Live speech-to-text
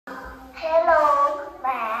Hello,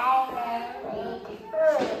 my name is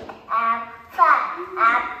Nguyễn. I'm fine.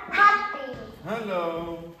 I'm happy. Hello.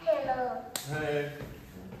 Hello. Hey.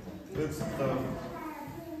 Good stuff.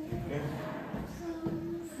 Okay.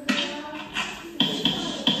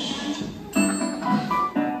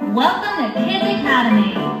 Welcome to Kids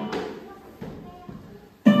Academy.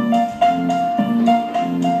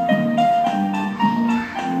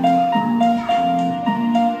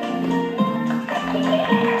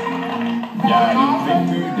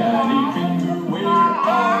 Daddy finger, where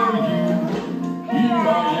are you? Here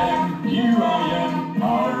I am,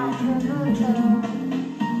 how do you do?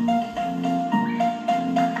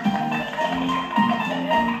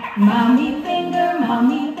 Mommy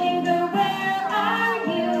finger, where are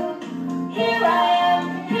you? Here I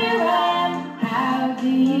am, how do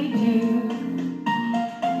you do?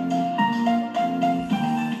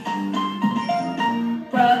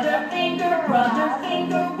 Brother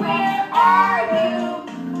finger, where are you?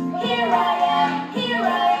 Here I am,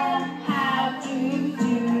 how do you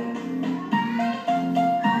do?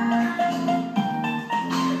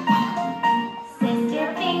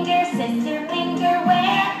 Sister finger,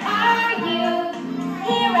 where are you?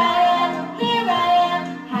 Here I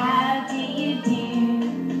am, how do you do?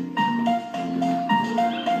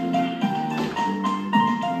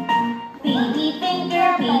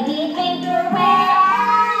 Baby finger, where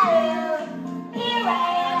are you? Here I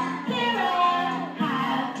am,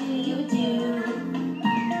 how do you do?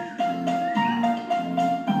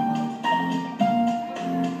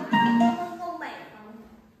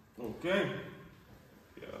 Okay.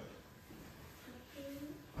 Yeah.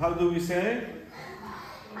 How do we say?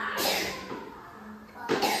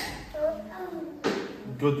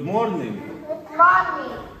 Good morning. Good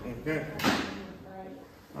morning. Okay.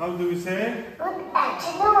 How do we say? Good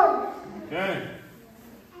afternoon. Okay.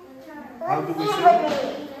 How do Good we say?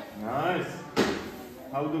 evening. Nice.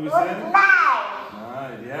 How do we Good say? night.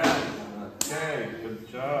 Nice. Yeah. Okay. Good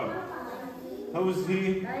job. How is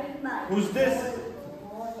he? Who's this?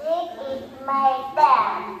 This is my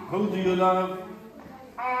dad. Who do you love?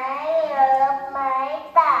 I love my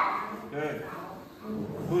dad. Okay.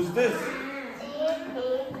 Who's this? This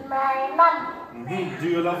is my mom. Do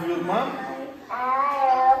you love your mom? I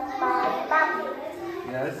love my mom.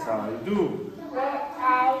 Yes, I do. Yes, I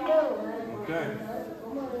do. Okay.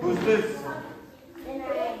 Who's this? This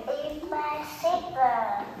is my sister.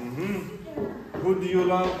 Who do you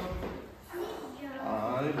love? I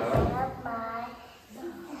I love. love my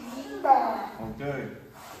sister. Okay.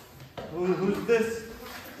 Who's this?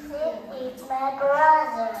 This is my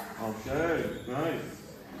brother. Okay, nice.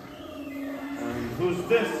 And who's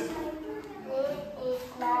this? This is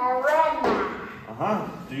my grandma.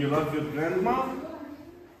 Do you love your grandma?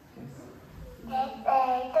 Yes,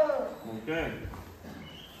 I do. Okay.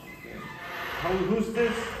 Who's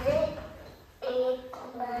this? This is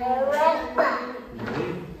my grandpa.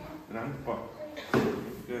 Grandpa.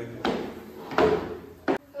 Okay.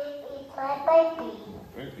 This is my baby.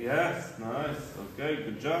 Yes, nice. Okay,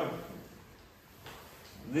 good job.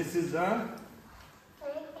 This is a.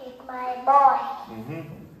 This is my boy.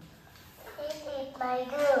 This is my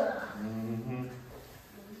girl.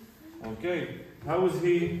 Okay. How is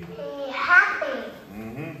he? He's happy.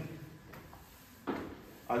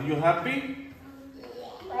 Are you happy?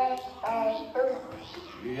 Yes, I do.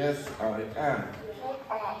 Yes, I am. Yes,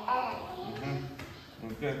 I am.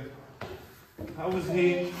 Okay. How is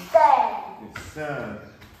he? Sad. He's sad.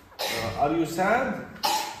 Are you sad?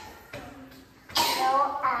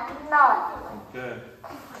 No, I'm not. Okay.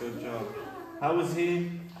 Good job. How is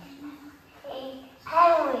he? He's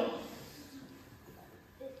hungry.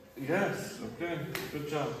 Yes. Okay. Good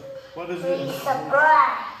job. What is He's it?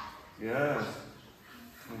 surprised. Yes.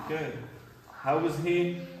 Okay. How is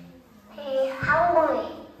he? He's hungry.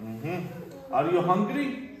 Are you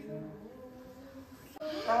hungry?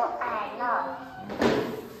 No, I'm not.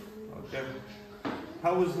 Okay.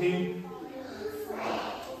 How is he?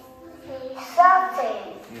 He's salty.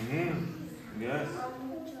 Yes.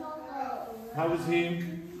 How is he?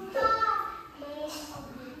 He's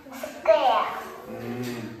scared.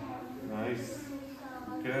 Nice.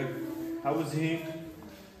 Okay. How is he?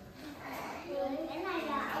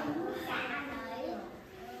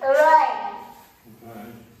 Right. Okay.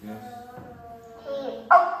 Yes. He's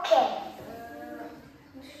okay.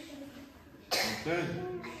 Okay.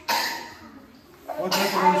 What letter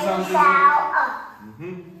sound is it? Sound up.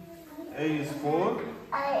 A is for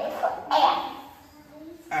A is for X.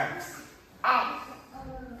 X. X.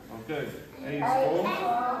 Okay. A A is is for. for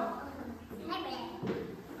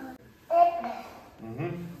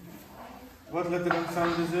What letter and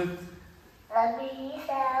sound is it? B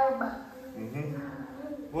sound B.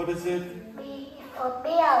 What is it? B is for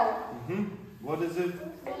bill. What is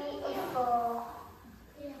it? B is for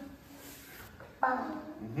bum.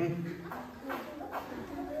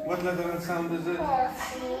 What letter and sound is it? C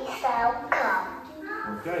sound cup.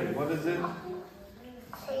 Okay, what is it?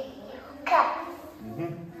 C is for cup.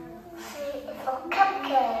 C is for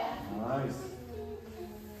cupcake. Nice.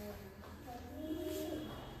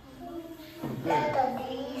 Okay. Letter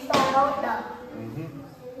D sound dog.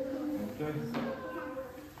 Okay.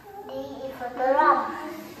 D is for drum.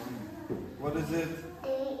 What is it? D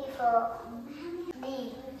is for D.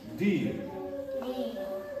 D. D.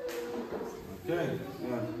 Okay.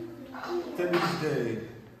 Yeah. Tennis day.